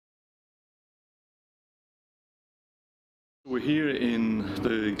We're here in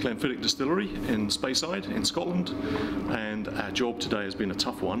the Glenfiddich distillery in Speyside in Scotland, and our job today has been a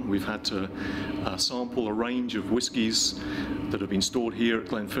tough one. We've had to sample a range of whiskies that have been stored here at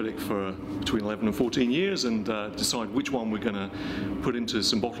Glenfiddich for between 11 and 14 years and decide which one we're going to put into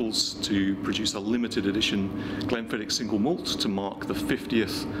some bottles to produce a limited edition Glenfiddich Single Malt to mark the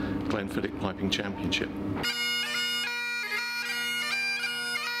 50th Glenfiddich Piping Championship.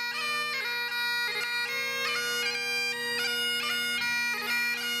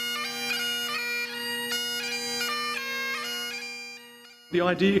 The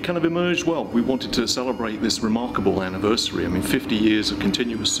idea kind of emerged, well, we wanted to celebrate this remarkable anniversary. I mean, 50 years of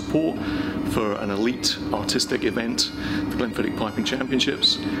continuous support for an elite artistic event, the Glenfiddich Piping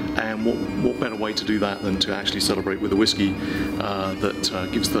Championships, and what better way to do that than to actually celebrate with a whiskey that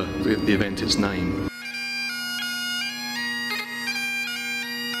gives the event its name.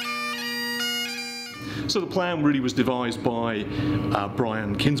 So the plan really was devised by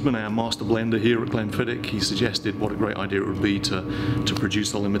Brian Kinsman, our master blender here at Glenfiddich. He suggested what a great idea it would be to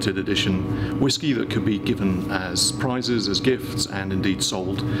produce a limited edition whiskey that could be given as prizes, as gifts, and indeed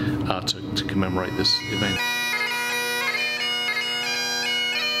sold to commemorate this event.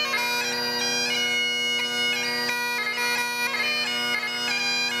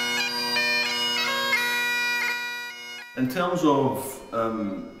 In terms of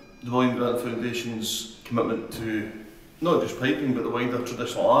the William Grant Foundation's commitment to not just piping but the wider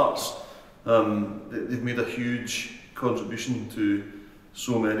traditional arts, they've made a huge contribution to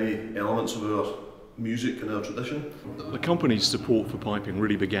so many elements of our music and our tradition. The company's support for piping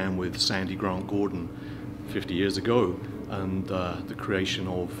really began with Sandy Grant Gordon 50 years ago, and the creation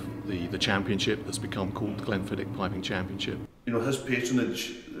of the championship that's become called the Glenfiddich Piping Championship. You know, his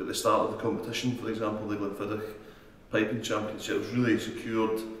patronage at the start of the competition, for example, the Glenfiddich Piping Championship, really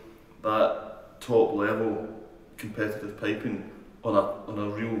secured that top level competitive piping on a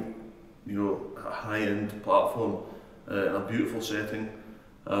real, you know, high-end platform in a beautiful setting,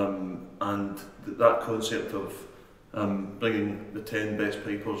 and that concept of bringing the 10 best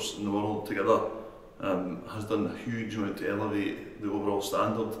pipers in the world together has done a huge amount to elevate the overall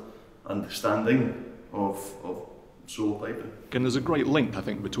standard and the standing of solo piping. And there's a great link, I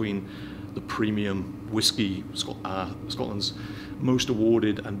think, between the premium whiskey, Scotland's most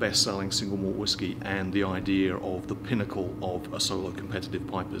awarded and best-selling single malt whiskey, and the idea of the pinnacle of a solo competitive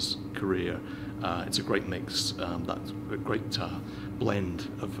piper's career. It's a great mix, that's a great blend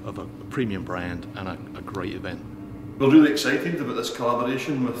of a premium brand and a great event. We're really excited about this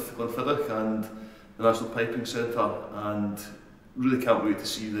collaboration with Glenfiddich and the National Piping Centre, and really can't wait to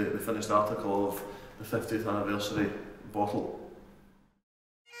see the finished article of the 50th anniversary bottle.